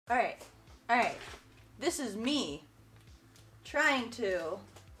Alright. This is me trying to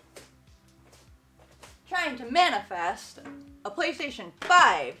manifest a PlayStation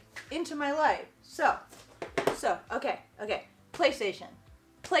 5 into my life. So, okay. PlayStation.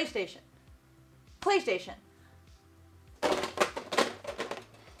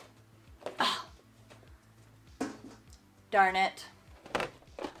 Oh. Darn it.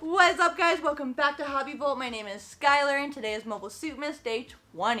 What is up, guys? Welcome back to HobbyVolt. My name is Skylar and today is Mobile Suit Miss Day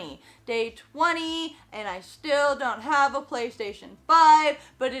 20. Day 20, and I still don't have a PlayStation 5,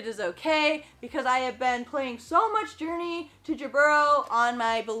 but it is okay because I have been playing so much Journey to Jaburo on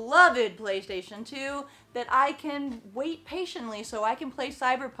my beloved PlayStation 2 that I can wait patiently so I can play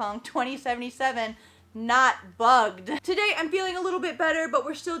Cyberpunk 2077 not bugged. Today I'm feeling a little bit better, but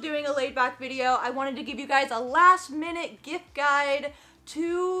we're still doing a laid back video. I wanted to give you guys a last minute gift guide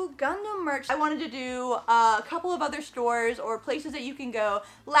to Gundam merch. I wanted to do a couple of other stores or places that you can go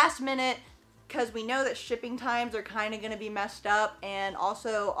last minute because we know that shipping times are kind of going to be messed up, and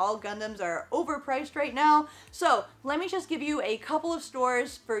also all Gundams are overpriced right now. So let me just give you a couple of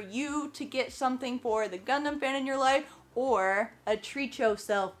stores for you to get something for the Gundam fan in your life, or a treat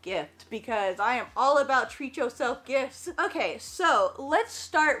yourself gift, because I am all about treat yourself gifts. Okay, so let's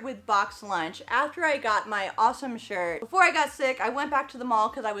start with box lunch. After I got my awesome shirt, before I got sick, I went back to the mall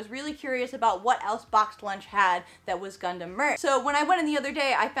because I was really curious about what else box lunch had that was Gundam merch. So when I went in the other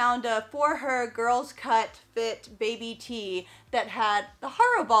day, I found a For Her Girls Cut Fit baby tee that had the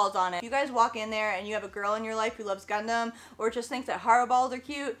Haro balls on it. If you guys walk in there and you have a girl in your life who loves Gundam or just thinks that Haro balls are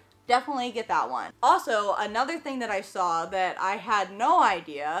cute, definitely get that one. Also, another thing that I saw that I had no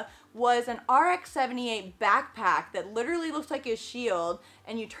idea was an RX-78 backpack that literally looks like a shield,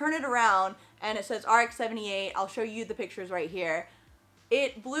 and you turn it around and it says RX-78. I'll show you the pictures right here.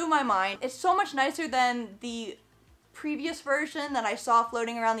 It blew my mind. It's so much nicer than the previous version that I saw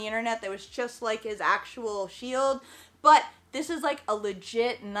floating around the internet that was just like his actual shield, but this is like a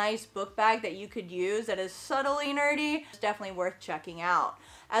legit nice book bag that you could use that is subtly nerdy. It's definitely worth checking out.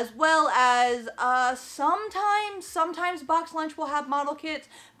 As well as sometimes Box Lunch will have model kits,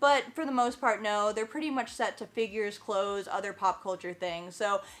 but for the most part, no. They're pretty much set to figures, clothes, other pop culture things.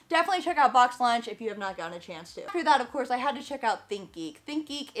 So definitely check out Box Lunch if you have not gotten a chance to. After that, of course, I had to check out ThinkGeek.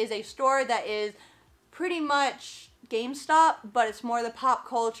 ThinkGeek is a store that is pretty much GameStop, but it's more the pop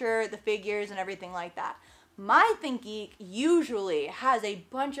culture, the figures, and everything like that. My ThinkGeek usually has a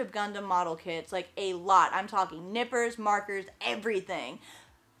bunch of Gundam model kits, like a lot. I'm talking nippers, markers, everything.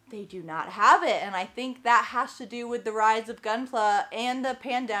 They do not have it, and I think that has to do with the rise of Gunpla and the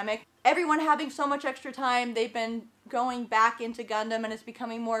pandemic. Everyone having so much extra time, they've been going back into Gundam and it's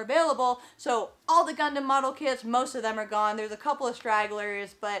becoming more available, so all the Gundam model kits, most of them are gone. There's a couple of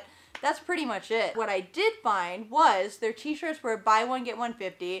stragglers, but that's pretty much it. What I did find was their t-shirts were buy one, get one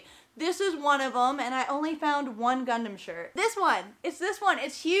 50. This is one of them, and I only found one Gundam shirt. This one! It's this one!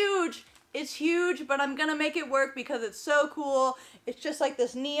 It's huge! It's huge, but I'm gonna make it work because it's so cool. It's just like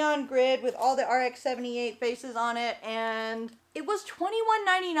this neon grid with all the RX-78 faces on it, and it was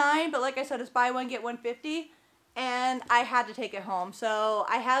 $21.99, but like I said, it's buy one, get one 50, and I had to take it home. So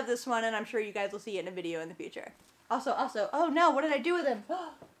I have this one, and I'm sure you guys will see it in a video in the future. Also, oh no, what did I do with him?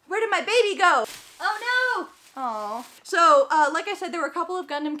 Where did my baby go? Oh no! Oh. So, like I said, there were a couple of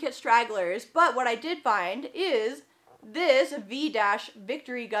Gundam kit stragglers, but what I did find is this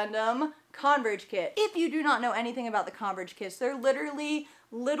V-Victory Gundam Converge kit. If you do not know anything about the Converge kits, they're literally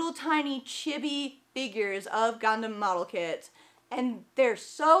little tiny chibi figures of Gundam model kits. And they're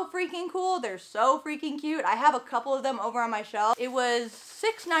so freaking cool. They're so freaking cute. I have a couple of them over on my shelf. It was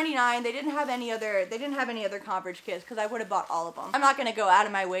 $6.99. They didn't have any other Converge kits because I would have bought all of them. I'm not gonna go out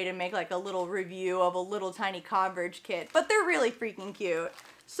of my way to make like a little review of a little tiny Converge kit, but they're really freaking cute.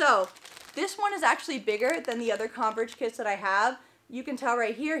 So this one is actually bigger than the other Converge kits that I have. You can tell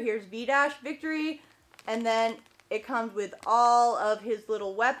right here, here's V-Victory, and then it comes with all of his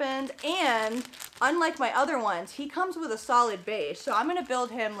little weapons, and unlike my other ones, he comes with a solid base, so I'm going to build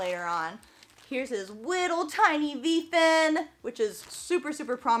him later on. Here's his little tiny V-fin, which is super,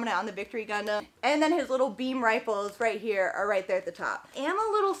 super prominent on the Victory Gundam, and then his little beam rifles right here are right there at the top. I am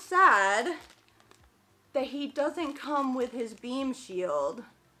a little sad that he doesn't come with his beam shield.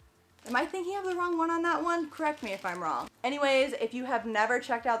 Am I thinking of the wrong one on that one? Correct me if I'm wrong. Anyways, if you have never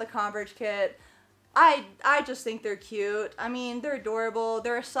checked out the Converge kit, I just think they're cute. I mean, they're adorable.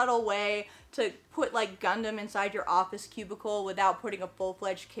 They're a subtle way to put like Gundam inside your office cubicle without putting a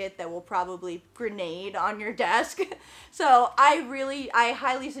full-fledged kit that will probably grenade on your desk. So I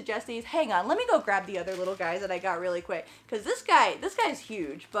highly suggest these. Hang on, let me go grab the other little guys that I got really quick, because this guy's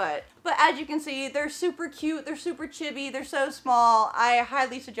huge, but as you can see, they're super cute, they're super chibi, they're so small. I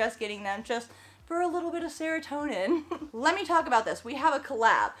highly suggest getting them just for a little bit of serotonin. Let me talk about this. We have a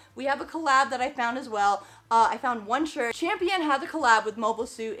collab. We have a collab that I found as well. I found one shirt. Champion had a collab with Mobile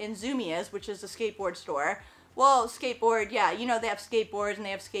Suit in Zumiez, which is a skateboard store. Well, skateboard, yeah, you know, they have skateboards and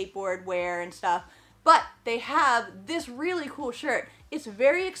they have skateboard wear and stuff. But they have this really cool shirt. It's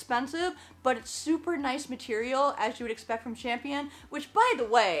very expensive, but it's super nice material, as you would expect from Champion, which, by the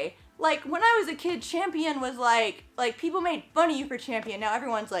way, like, when I was a kid, Champion was like, people made fun of you for Champion. Now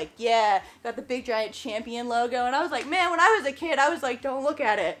everyone's like, yeah, got the big giant Champion logo. And I was like, man, when I was a kid, I was like, don't look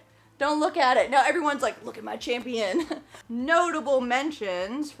at it. Don't look at it. Now everyone's like, look at my Champion. Notable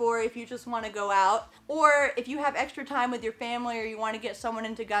mentions for if you just want to go out, or if you have extra time with your family, or you want to get someone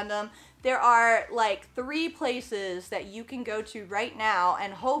into Gundam, there are like 3 places that you can go to right now,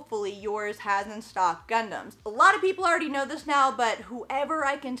 and hopefully yours has in stock Gundams. A lot of people already know this now, but whoever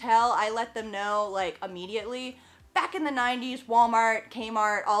I can tell, I let them know like immediately. Back in the 90s, Walmart,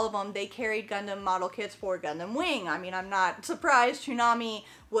 Kmart, all of them, they carried Gundam model kits for Gundam Wing. I mean, I'm not surprised Toonami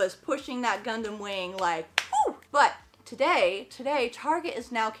was pushing that Gundam Wing like, whew! But today, Target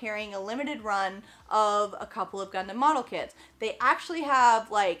is now carrying a limited run of a couple of Gundam model kits. They actually have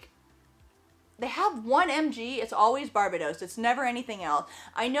like, they have one MG, it's always Barbados, it's never anything else.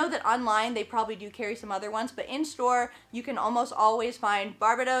 I know that online they probably do carry some other ones, but in store you can almost always find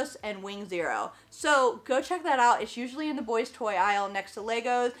Barbados and Wing Zero. So go check that out. It's usually in the boys toy aisle next to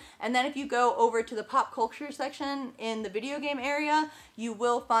Legos, and then if you go over to the pop culture section in the video game area, you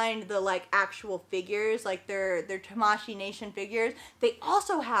will find the like actual figures, like their Tamashii Nation figures. They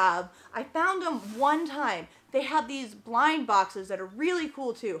also have, I found them one time, they have these blind boxes that are really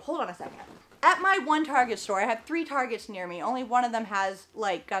cool too. Hold on a second. At my one Target store, I have 3 Targets near me. Only one of them has,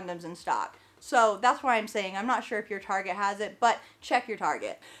 like, Gundams in stock. So that's why I'm saying I'm not sure if your Target has it, but check your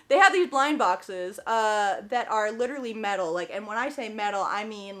Target. They have these blind boxes that are literally metal. Like, and when I say metal, I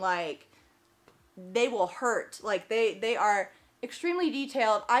mean, like, they will hurt. Like, they are extremely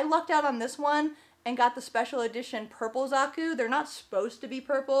detailed. I lucked out on this one and got the special edition purple Zaku. They're not supposed to be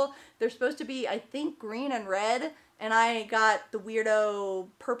purple. They're supposed to be, I think, green and red. And I got the weirdo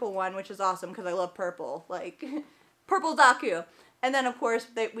purple one, which is awesome because I love purple. Like, purple Zaku. And then, of course,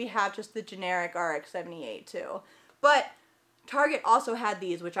 we have just the generic RX-78 too. But Target also had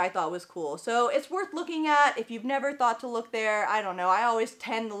these, which I thought was cool. So it's worth looking at if you've never thought to look there. I don't know. I always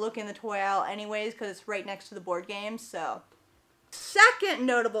tend to look in the toy aisle anyways because it's right next to the board games. So second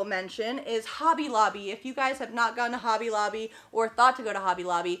notable mention is Hobby Lobby. If you guys have not gone to Hobby Lobby or thought to go to Hobby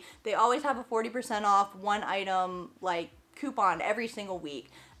Lobby, they always have a 40% off one item like coupon every single week.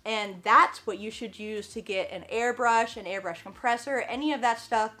 And that's what you should use to get an airbrush compressor, any of that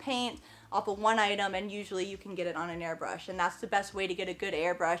stuff, paint off of one item, and usually you can get it on an airbrush. And that's the best way to get a good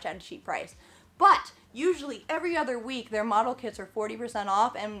airbrush at a cheap price. But usually every other week their model kits are 40%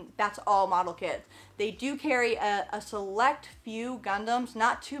 off, and that's all model kits. They do carry a select few Gundams,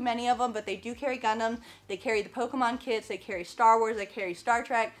 not too many of them, but they do carry Gundams. They carry the Pokemon kits, they carry Star Wars, they carry Star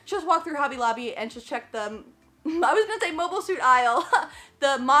Trek. Just walk through Hobby Lobby and just check the, I was going to say mobile suit aisle,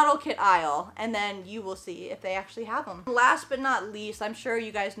 the model kit aisle, and then you will see if they actually have them. Last but not least, I'm sure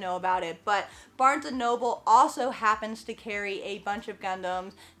you guys know about it, but Barnes & Noble also happens to carry a bunch of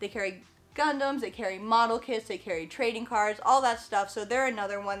Gundams. They carry Gundams, they carry model kits, they carry trading cards, all that stuff. So they're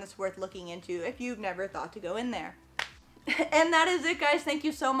another one that's worth looking into if you've never thought to go in there. And that is it, guys. Thank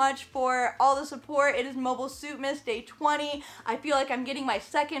you so much for all the support. It is Mobile Suit Miss Day 20. I feel like I'm getting my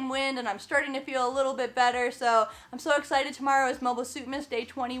second wind and I'm starting to feel a little bit better. So I'm so excited. Tomorrow is Mobile Suit Miss Day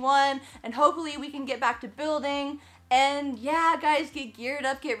 21 and hopefully we can get back to building. And yeah, guys, get geared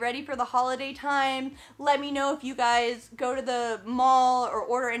up, get ready for the holiday time. Let me know if you guys go to the mall or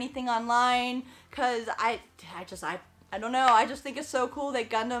order anything online, because I don't know, I just think it's so cool that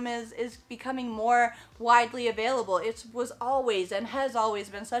Gundam is becoming more widely available. It was always and has always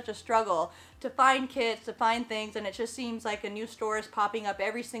been such a struggle to find kits, to find things, and it just seems like a new store is popping up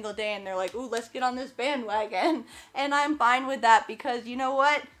every single day and they're like, ooh, let's get on this bandwagon. And I'm fine with that because you know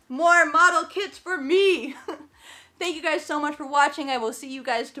what? More model kits for me! Thank you guys so much for watching. I will see you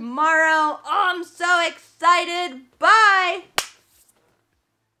guys tomorrow. Oh, I'm so excited. Bye!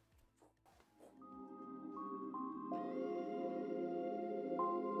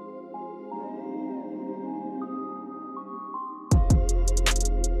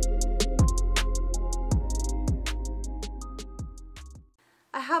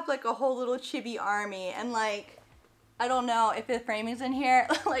 I have like a whole little chibi army, and like, I don't know if the framing's in here,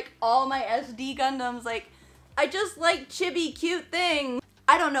 like all my SD Gundams, like, I just like chibi cute things.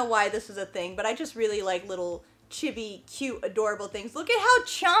 I don't know why this is a thing, but I just really like little chibi cute adorable things. Look at how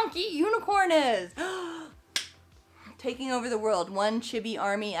chunky Unicorn is! Taking over the world, one chibi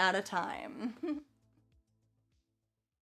army at a time.